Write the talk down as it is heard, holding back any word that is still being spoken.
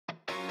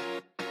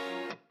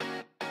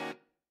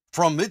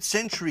From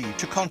mid-century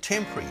to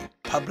contemporary,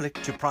 public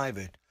to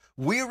private,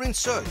 we're in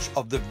search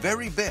of the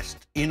very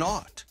best in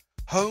art,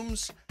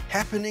 homes,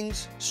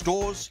 happenings,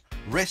 stores,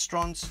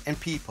 restaurants, and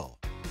people.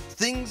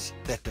 Things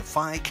that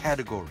defy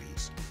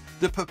categories.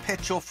 The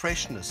perpetual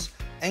freshness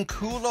and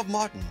cool of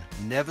modern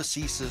never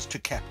ceases to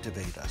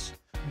captivate us.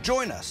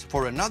 Join us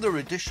for another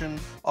edition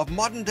of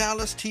Modern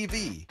Dallas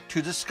TV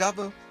to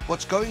discover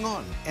what's going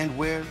on and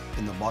where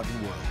in the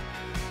modern world.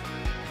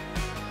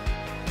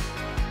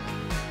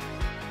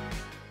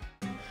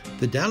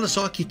 The Dallas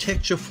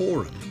Architecture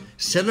Forum,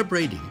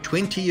 celebrating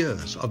 20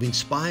 years of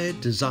inspired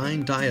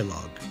design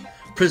dialogue,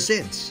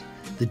 presents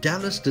the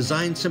Dallas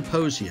Design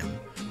Symposium,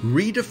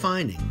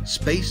 Redefining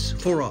Space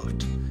for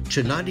Art,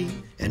 Chinadi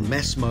and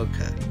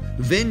Massmoka.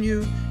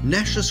 Venue,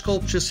 National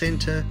Sculpture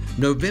Center,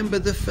 November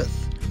the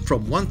 5th,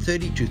 from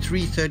 1:30 to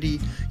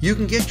 3:30. You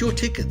can get your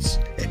tickets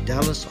at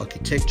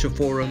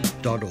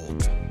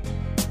dallasarchitectureforum.org.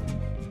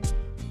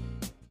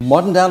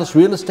 Modern Dallas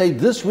Real Estate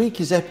this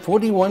week is at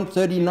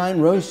 4139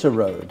 Rosa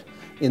Road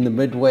in the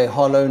Midway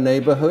Hollow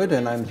neighborhood,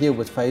 and I'm here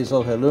with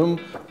Faisal Haloum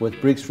with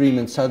Briggs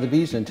Freeman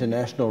Sotheby's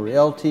International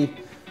Realty.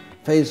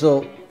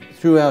 Faisal,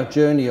 through our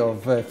journey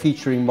of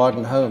featuring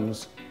modern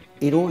homes,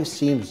 it always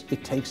seems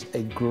it takes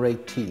a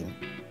great team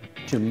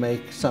to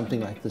make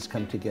something like this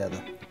come together.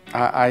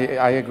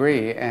 I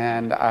agree,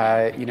 and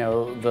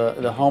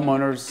the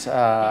homeowners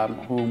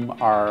whom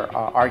are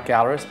art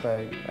gallerists,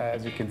 but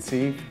as you can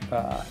see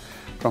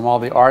from all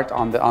the art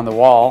on the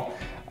wall,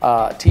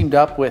 teamed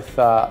up with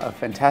a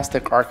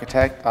fantastic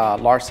architect,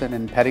 Larson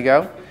and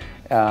Pedigo,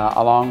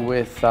 along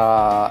with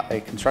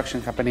a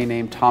construction company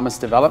named Thomas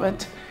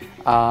Development,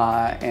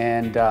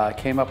 and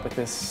came up with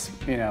this,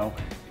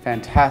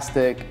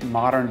 fantastic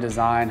modern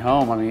design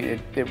home. I mean,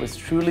 it was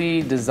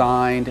truly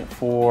designed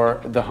for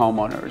the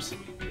homeowners.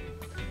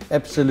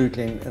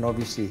 Absolutely, and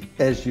obviously,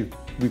 as we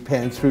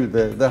pan through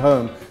the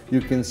home, you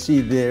can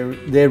see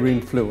their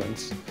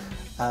influence.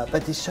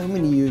 But there's so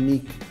many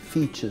unique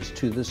features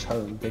to this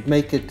home that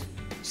make it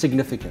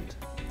significant.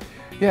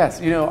 Yes,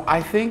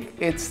 I think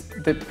it's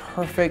the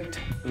perfect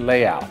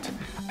layout.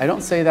 I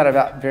don't say that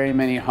about very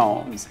many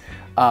homes.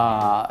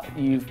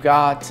 You've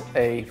got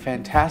a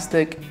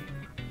fantastic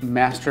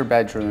master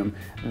bedroom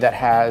that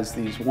has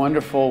these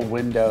wonderful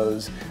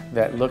windows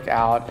that look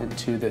out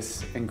into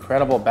this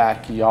incredible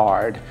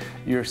backyard.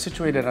 You're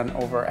situated on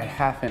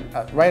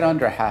right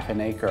under half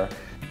an acre.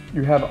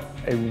 You have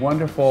a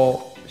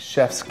wonderful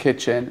chef's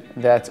kitchen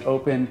that's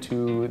open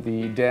to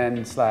the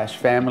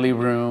den/family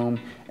room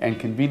and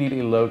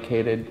conveniently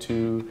located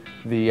to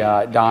the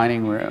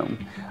dining room.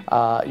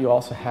 You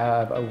also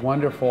have a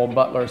wonderful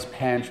butler's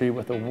pantry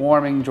with a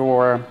warming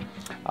drawer,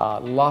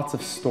 lots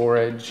of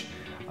storage.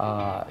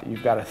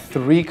 You've got a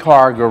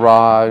 3-car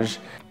garage.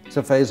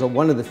 So Faisal,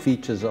 one of the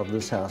features of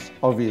this house,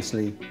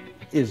 obviously,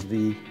 is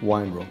the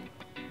wine room.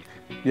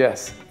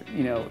 Yes,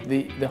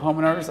 the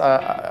homeowners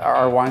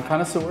are wine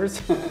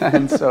connoisseurs,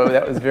 and so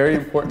that was very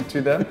important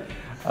to them.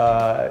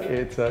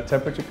 It's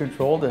temperature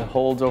controlled. It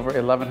holds over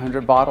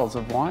 1,100 bottles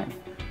of wine.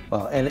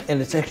 Well, and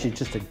it's actually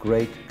just a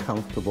great,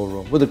 comfortable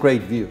room with a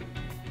great view.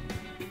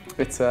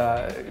 It's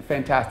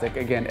fantastic.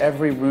 Again,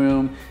 every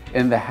room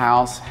in the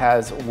house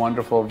has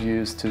wonderful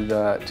views to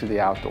the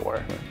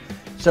outdoor.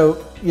 So,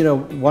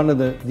 one of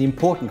the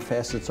important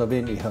facets of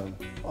any home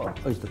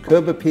is the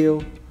curb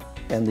appeal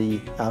and the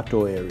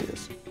outdoor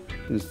areas.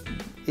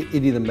 It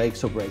either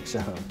makes or breaks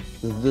a home.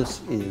 This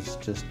is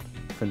just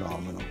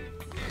phenomenal.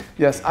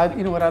 Yes,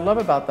 what I love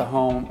about the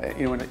home,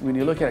 when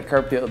you look at a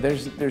curb appeal,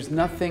 there's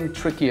nothing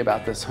tricky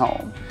about this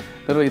home.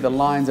 Literally, the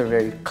lines are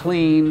very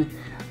clean.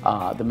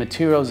 The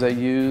materials they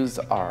use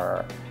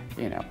are,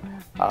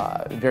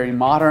 very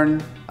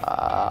modern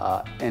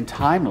and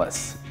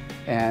timeless.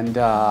 And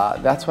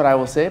that's what I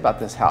will say about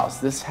this house.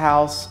 This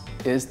house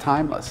is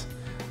timeless.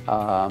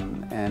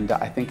 And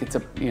I think it's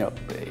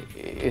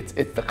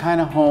it's the kind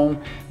of home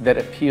that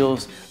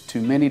appeals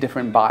to many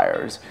different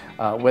buyers,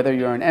 whether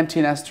you're an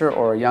empty nester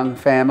or a young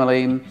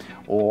family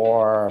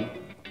or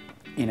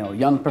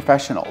young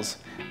professionals.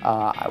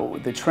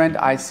 The trend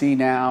I see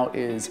now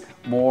is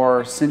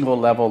more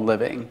single-level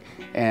living,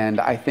 and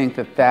I think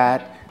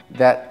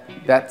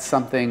that's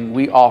something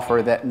we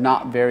offer that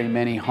not very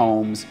many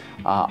homes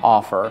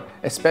offer,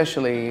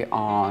 especially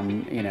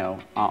on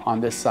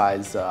this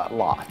size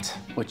lot,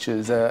 which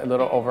is a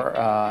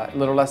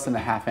little less than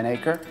half an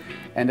acre.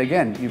 And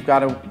again, you've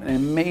got an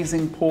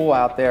amazing pool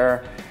out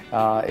there.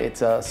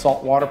 It's a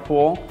saltwater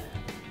pool.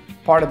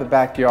 Part of the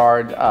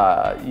backyard,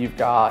 you've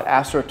got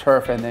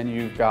AstroTurf, and then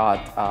you've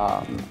got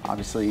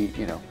obviously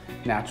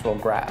natural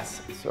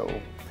grass. So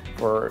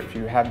if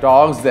you have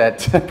dogs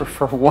that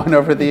prefer one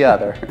over the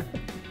other.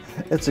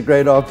 It's a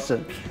great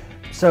option.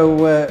 So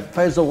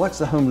Faisal, what's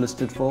the home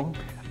listed for?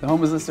 The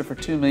home is listed for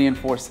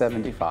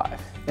 $2,475,000.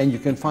 And you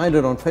can find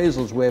it on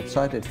Faisal's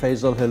website at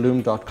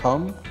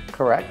faisalhaloum.com.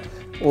 Correct.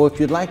 Or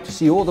if you'd like to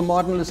see all the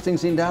modern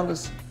listings in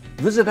Dallas,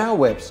 visit our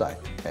website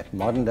at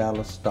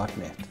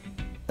moderndallas.net.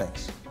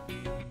 Thanks.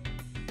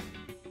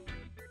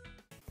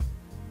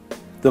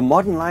 The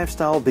modern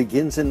lifestyle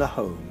begins in the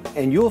home.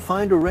 and you'll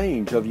find a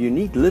range of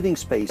unique living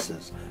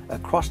spaces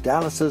across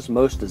Dallas's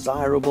most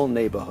desirable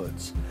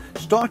neighborhoods.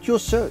 Start your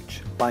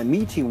search by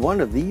meeting one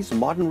of these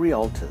modern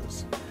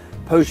realtors.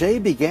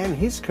 Pedigo began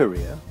his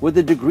career with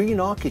a degree in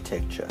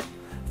architecture,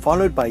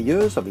 followed by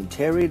years of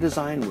interior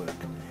design work,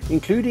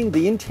 including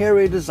the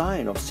interior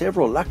design of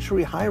several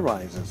luxury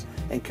high-rises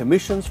and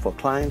commissions for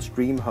clients'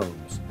 dream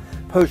homes.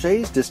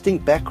 Pedigo's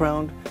distinct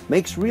background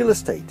makes real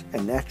estate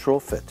a natural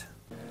fit.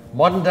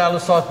 Modern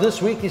Dallas Art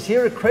this week is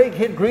here at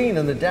Craighead Green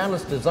in the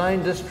Dallas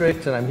Design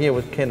District, and I'm here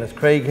with Kenneth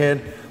Craighead,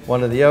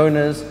 one of the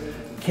owners.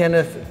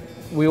 Kenneth,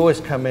 we always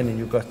come in and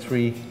you've got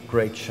 3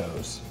 great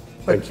shows.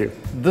 Thank you.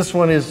 This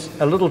one is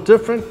a little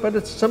different, but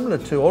it's similar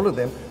to all of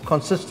them.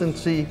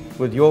 Consistency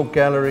with your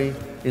gallery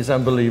is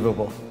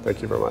unbelievable.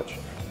 Thank you very much.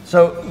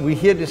 So we're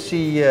here to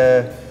see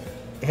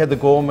Heather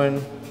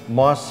Gorman,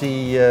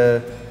 Marcy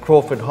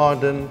Crawford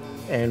Harden,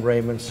 and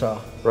Raymond Saar.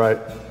 Right.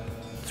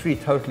 3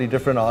 totally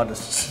different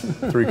artists.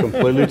 3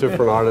 completely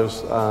different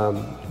artists.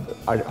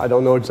 I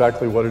don't know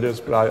exactly what it is,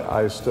 but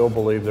I still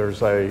believe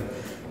there's a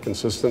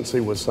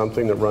consistency with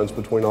something that runs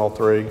between all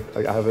 3.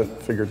 I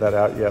haven't figured that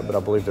out yet, but I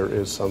believe there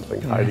is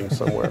something hiding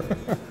somewhere.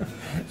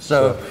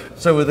 So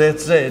with that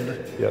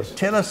said, yes.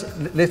 Tell us,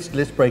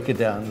 let's break it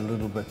down a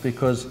little bit,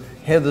 because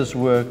Heather's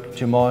work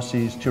to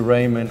Marcy's to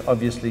Raymond,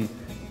 obviously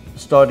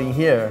starting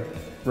here,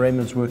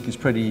 Raymond's work is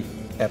pretty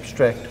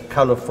abstract,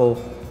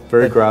 colorful.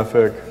 Very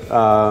graphic.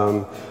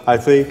 I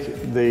think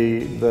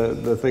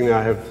the thing that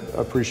I have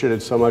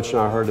appreciated so much, and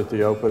I heard at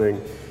the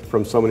opening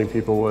from so many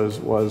people,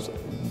 was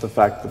the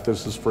fact that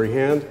this is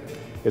freehand.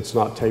 It's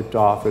not taped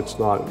off. It's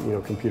not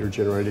computer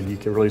generated. You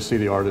can really see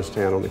the artist's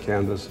hand on the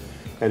canvas,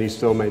 and he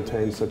still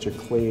maintains such a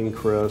clean,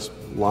 crisp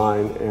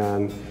line.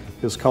 And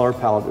his color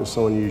palette is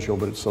so unusual,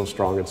 but it's so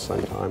strong at the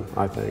same time,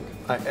 I think.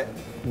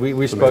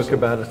 We spoke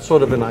about it,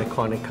 sort of an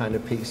iconic kind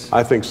of piece.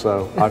 I think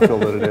so. I feel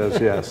that it is,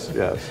 yes,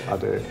 I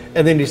do.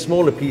 And then these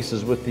smaller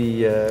pieces with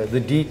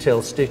the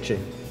detail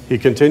stitching. He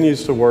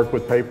continues to work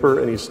with paper,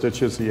 and he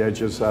stitches the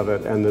edges of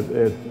it, and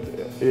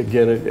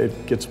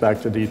it gets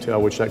back to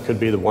detail, which that could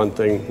be the one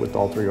thing with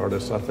all 3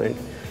 artists, I think.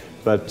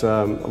 But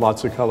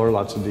lots of color,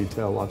 lots of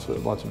detail, lots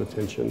of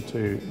attention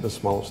to the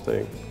smallest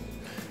thing.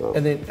 So.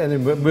 And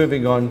then we're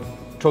moving on,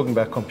 talking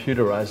about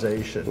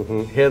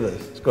computerization.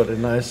 Heather's got a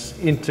nice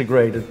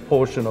integrated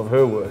portion of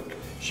her work.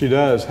 She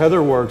does.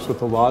 Heather works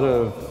with a lot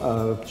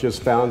of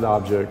just found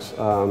objects,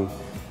 some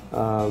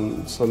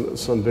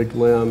big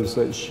limbs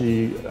that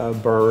she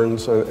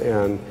burns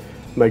and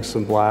makes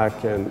them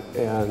black and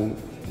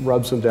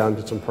rubs them down,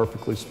 gets them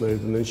perfectly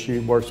smooth, and then she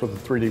works with a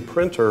 3D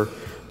printer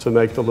to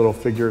make the little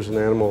figures and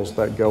animals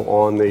that go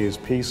on these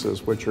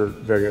pieces, which are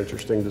very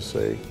interesting to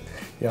see.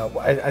 Yeah,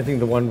 I think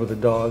the one with the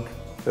dog.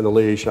 And the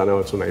leash, I know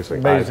it's amazing.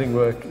 Amazing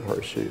work.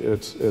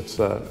 It's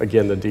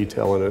again, the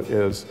detail in it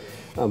is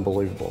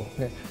unbelievable.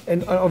 Yeah.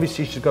 And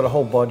obviously she's got a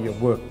whole body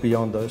of work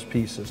beyond those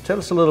pieces. Tell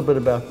us a little bit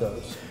about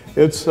those.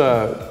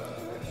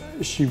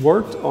 She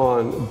worked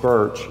on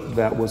birch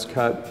that was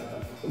cut.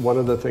 One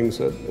of the things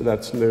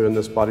that's new in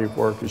this body of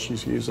work is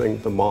she's using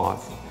the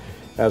moth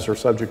as her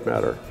subject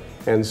matter.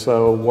 And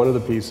so one of the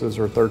pieces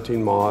are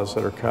 13 moths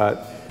that are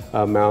cut,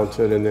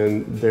 mounted, and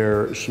then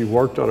she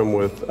worked on them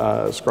with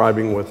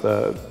scribing with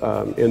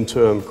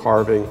into them,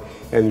 carving,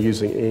 and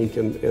using ink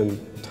and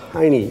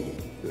tiny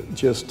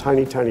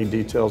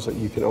details that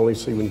you can only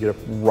see when you get up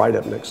right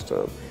up next to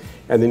them.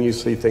 And then you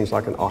see things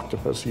like an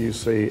octopus, you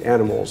see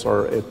animals,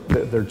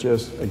 they're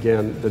just,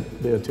 again,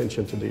 the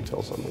attention to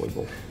detail is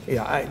unbelievable.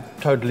 Yeah, I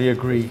totally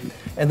agree.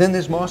 And then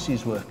there's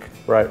Marcy's work.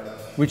 Right.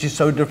 Which is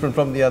so different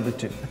from the other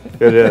 2.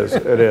 It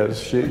is.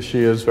 She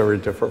is very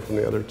different from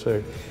the other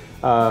 2.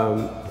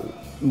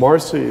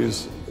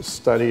 Marcy's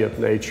study of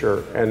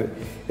nature, and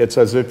it's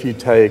as if you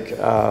take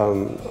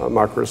a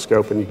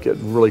microscope and you get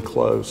really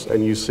close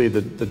and you see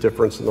the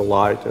difference in the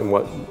light and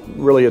what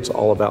really it's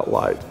all about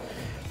light.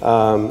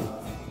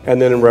 And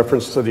then in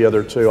reference to the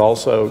other 2,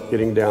 also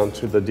getting down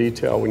to the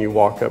detail, when you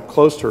walk up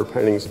close to her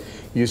paintings,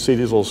 you see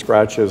these little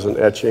scratches and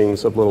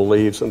etchings of little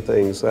leaves and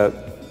things that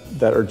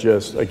are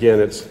just, again,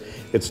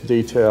 it's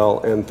detail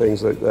and things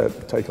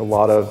that take a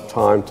lot of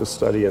time to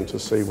study and to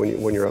see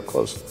when you're up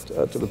close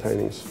to the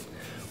paintings.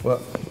 Well,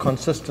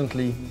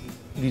 consistently,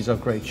 these are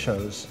great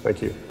shows.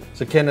 Thank you.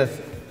 So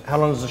Kenneth, how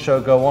long does the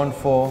show go on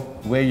for?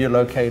 Where you're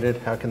located?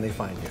 How can they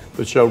find you?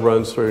 The show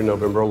runs through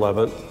November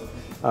 11th.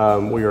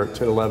 We are at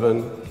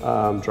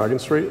 1011 Dragon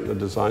Street, the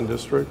Design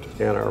District,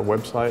 and our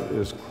website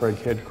is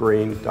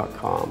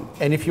craigheadgreen.com.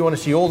 And if you want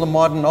to see all the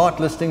modern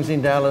art listings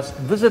in Dallas,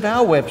 visit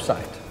our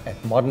website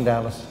at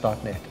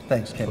moderndallas.net.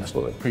 Thanks, Kenneth.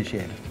 Absolutely.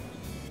 Appreciate it.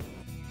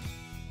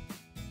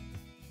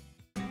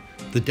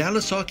 The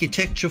Dallas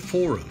Architecture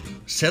Forum,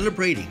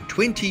 celebrating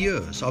 20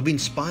 years of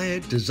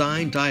inspired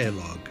design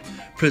dialogue,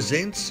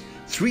 presents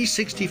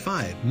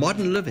 365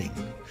 Modern Living,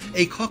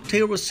 a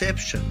cocktail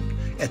reception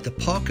at the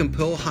Park and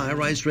Pearl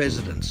High-Rise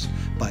Residence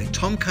by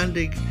Tom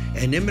Kundig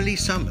and Emily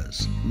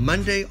Summers,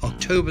 Monday,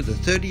 October the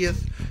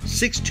 30th,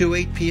 6 to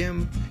 8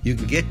 p.m. You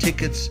can get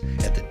tickets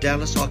at the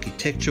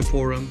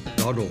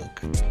DallasArchitectureForum.org.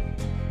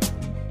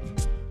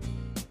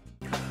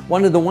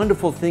 One of the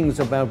wonderful things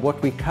about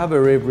what we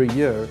cover every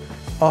year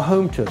are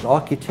home tours,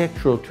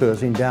 architectural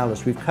tours in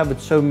Dallas. We've covered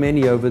so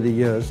many over the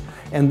years,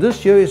 and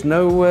this year is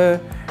no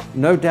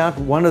doubt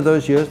one of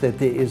those years that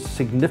there is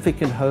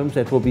significant homes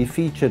that will be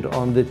featured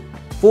on the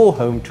 4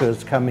 home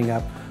tours coming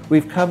up.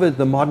 We've covered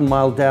the Modern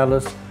Mile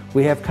Dallas.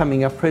 We have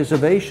coming up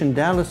Preservation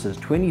Dallas's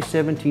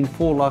 2017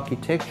 Fall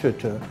Architecture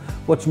Tour.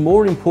 What's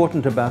more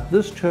important about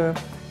this tour,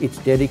 it's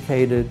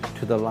dedicated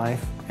to the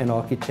life and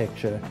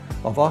architecture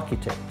of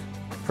architect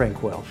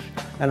Frank Welch.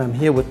 And I'm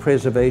here with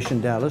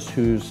Preservation Dallas,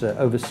 who's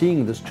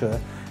overseeing this tour,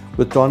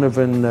 with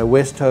Donovan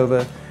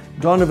Westhover.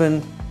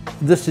 Donovan,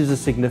 this is a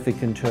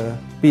significant tour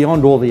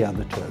beyond all the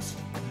other tours.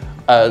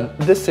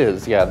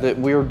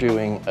 We're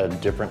doing a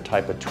different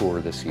type of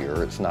tour this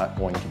year. It's not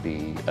going to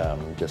be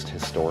just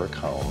historic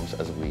homes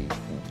as we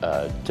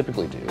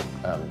typically do,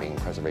 being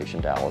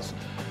Preservation Dallas.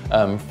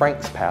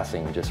 Frank's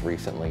passing just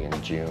recently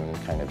in June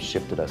kind of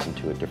shifted us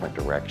into a different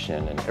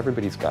direction, and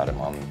everybody's got him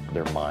on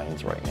their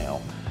minds right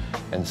now.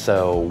 And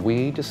so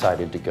we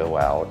decided to go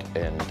out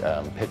and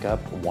pick up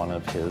one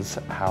of his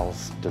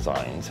house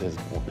designs, his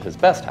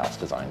best house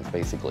designs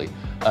basically,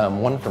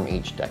 one from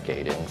each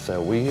decade. And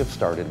so we have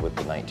started with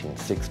the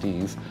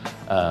 1960s,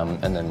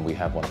 and then we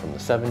have one from the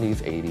 70s,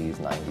 80s,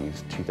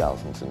 90s,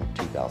 2000s, and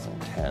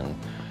 2010.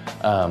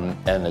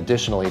 And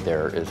additionally,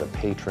 there is a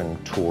patron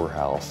tour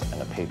house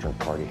and a patron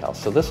party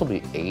house. So this will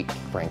be 8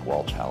 Frank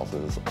Welch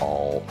houses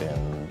all in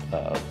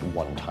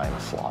one time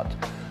slot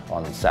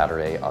on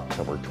Saturday,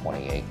 October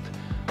 28th.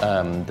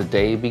 The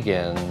day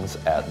begins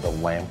at the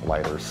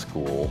Lamplighter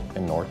School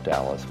in North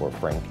Dallas, where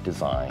Frank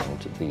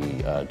designed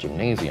the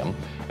gymnasium,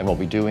 and we'll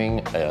be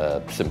doing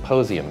a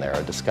symposium there,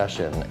 a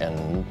discussion,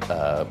 and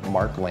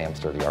Mark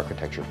Lamster, the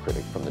architecture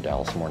critic from the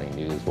Dallas Morning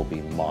News, will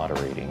be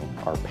moderating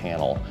our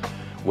panel,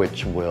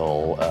 which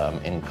will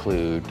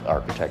include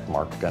architect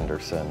Mark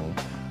Gunderson,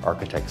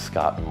 architect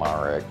Scott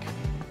Marek,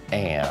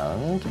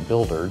 and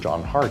builder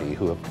John Hardy,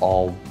 who have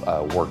all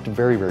worked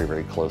very, very,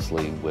 very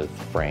closely with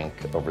Frank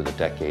over the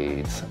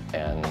decades,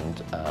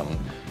 and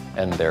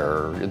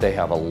they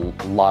have a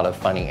lot of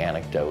funny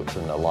anecdotes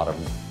and a lot of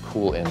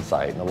cool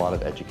insight and a lot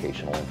of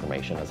educational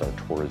information, as our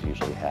tours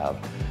usually have.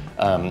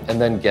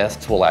 And then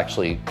guests will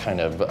actually kind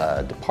of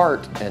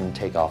depart and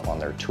take off on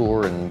their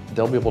tour, and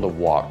they'll be able to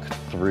walk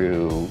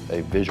through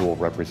a visual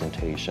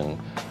representation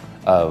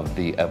of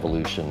the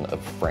evolution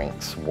of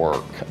Frank's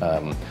work.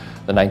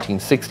 The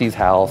 1960s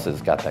house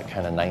has got that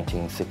kind of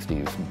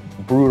 1960s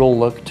brutal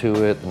look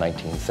to it. The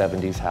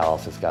 1970s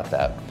house has got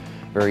that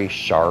very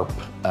sharp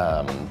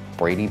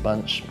Brady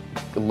Bunch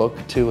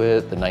look to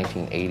it. The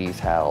 1980s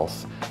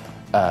house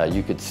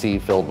you could see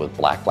filled with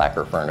black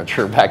lacquer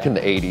furniture back in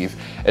the 80s,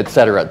 et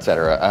cetera, et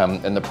cetera.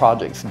 And the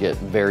projects get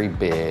very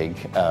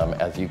big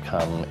as you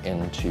come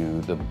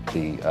into the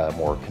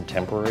more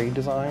contemporary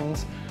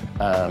designs.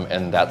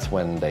 And that's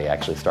when they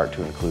actually start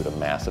to include a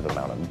massive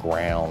amount of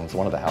grounds.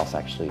 One of the houses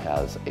actually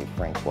has a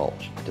Frank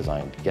Welch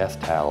designed guest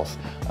house.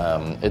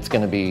 It's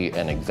going to be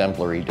an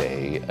exemplary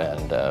day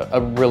and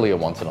really a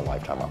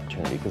once-in-a-lifetime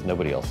opportunity, because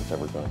nobody else is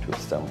ever going to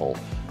assemble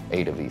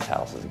 8 of these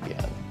houses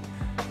again.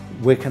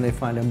 Where can they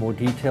find out more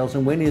details,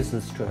 and when is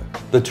this tour?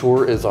 The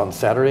tour is on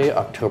Saturday,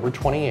 October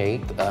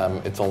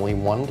 28th. It's only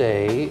one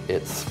day,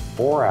 it's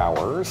 4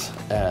 hours,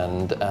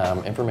 and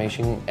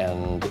information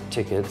and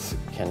tickets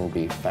can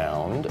be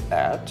found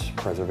at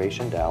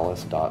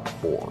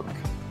preservationdallas.org.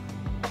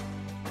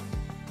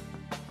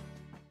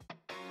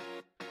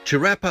 To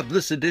wrap up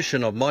this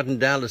edition of Modern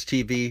Dallas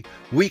TV,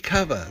 we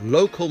cover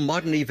local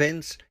modern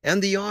events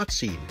and the art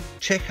scene.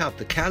 Check out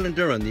the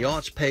calendar and the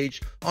arts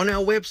page on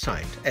our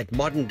website at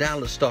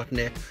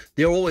moderndallas.net.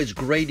 There are always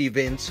great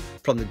events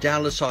from the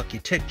Dallas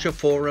Architecture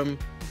Forum,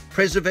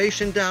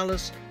 Preservation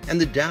Dallas, and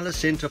the Dallas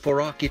Center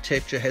for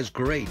Architecture has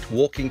great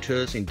walking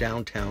tours in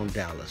downtown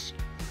Dallas.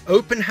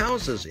 Open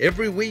houses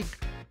every week,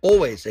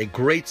 always a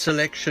great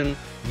selection.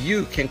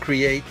 You can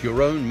create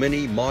your own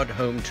mini mod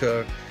home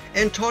tour.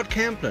 And Todd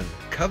Camplin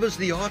covers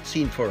the art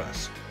scene for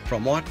us,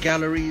 from art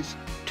galleries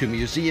to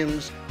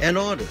museums and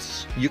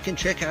artists. You can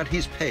check out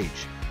his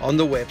page on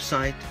the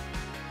website.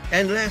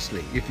 And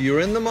lastly, if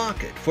you're in the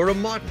market for a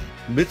modern,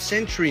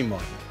 mid-century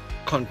modern,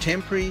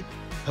 contemporary,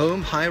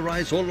 home,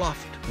 high-rise or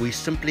loft, we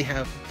simply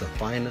have the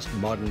finest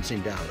moderns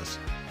in Dallas.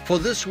 For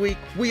this week,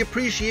 we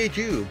appreciate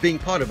you being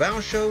part of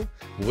our show.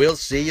 We'll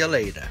see you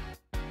later.